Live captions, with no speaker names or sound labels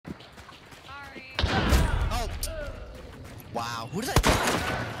Wow, who did that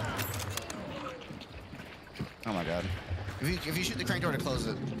die? Oh my god. If you shoot the crank door to close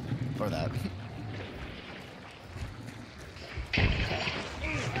it, or that.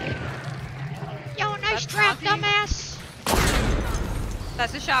 Yo, nice trap, dumbass!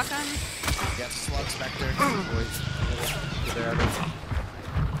 That's a shotgun. Yeah, it's a slug specter.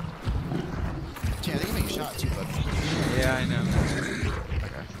 Yeah, they can make a shot too, but. Yeah, I know.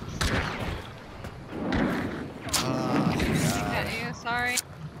 Okay. Get you, sorry.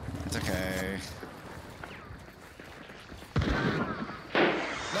 It's okay.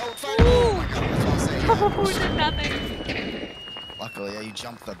 No, it's fine. Oh my god, that's what I'm saying. Oh, did nothing. Luckily, yeah, you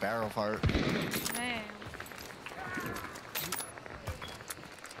jumped the barrel part. Man.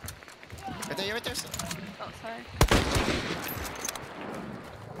 Right there, right there. Oh, sorry.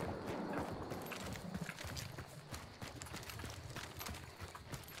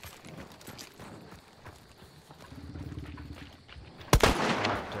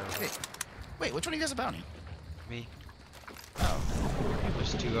 Wait, which one of you guys a bounty? Me. Oh.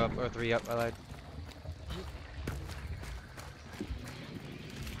 There's 2 up or 3 up. I lied.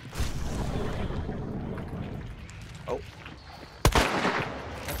 Oh.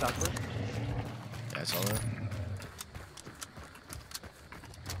 That's awkward. Yeah, I saw that.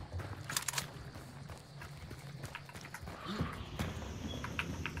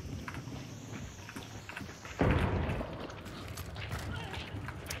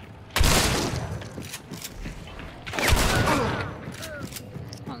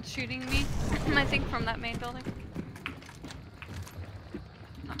 One's shooting me. I think from that main building.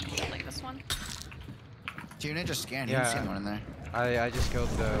 Not main building, this one. Do you ninja scan? You Yeah. didn't see anyone in there. I just killed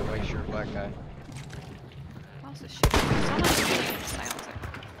the white shirt black guy. Who else is shooting? Someone's shooting the silencer.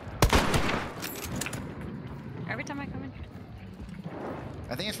 Every time I come in here.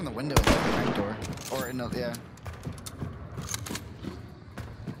 I think it's from the window in the crank door. Or in the, yeah.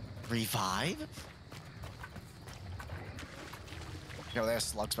 Revive? Yo, there's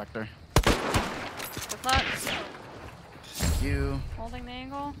Slug Spectre. Good luck. Thank you. Holding the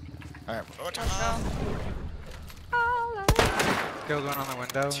angle. Alright, Let's go. Killed one on the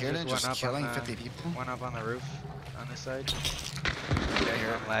window. Tyrion There's just one up killing on the, 50 people. One up on the roof on this side. Yeah,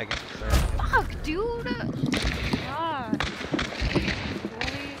 here. I'm lagging. Sorry. Fuck, dude! God.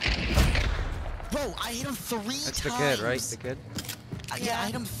 Bro, I hit him 3 times. That's the kid, right? The kid? Yeah, I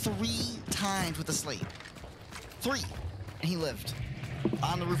hit him 3 times with the slate. 3. And he lived.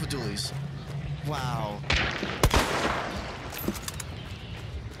 On the roof of Dooley's. Wow.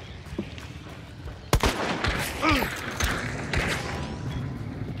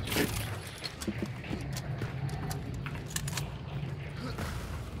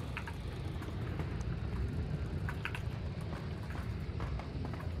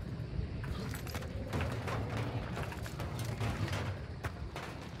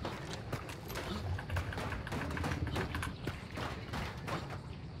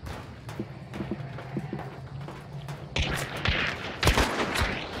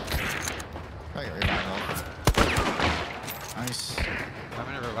 I got revival. Nice. I'm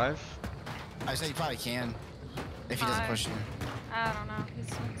gonna revive. I say you probably can. If he doesn't push you. I don't know. He's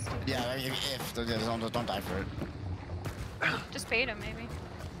stupid. Yeah, if don't die for it. Just bait him, maybe.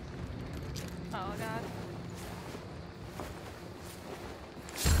 Oh, God.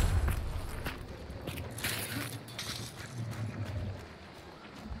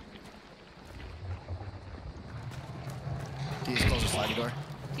 Can you just close the sliding door?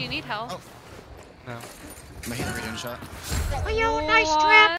 Do you need help? Oh. No. I'm gonna hit the regen shot. Oh, yo, nice trap!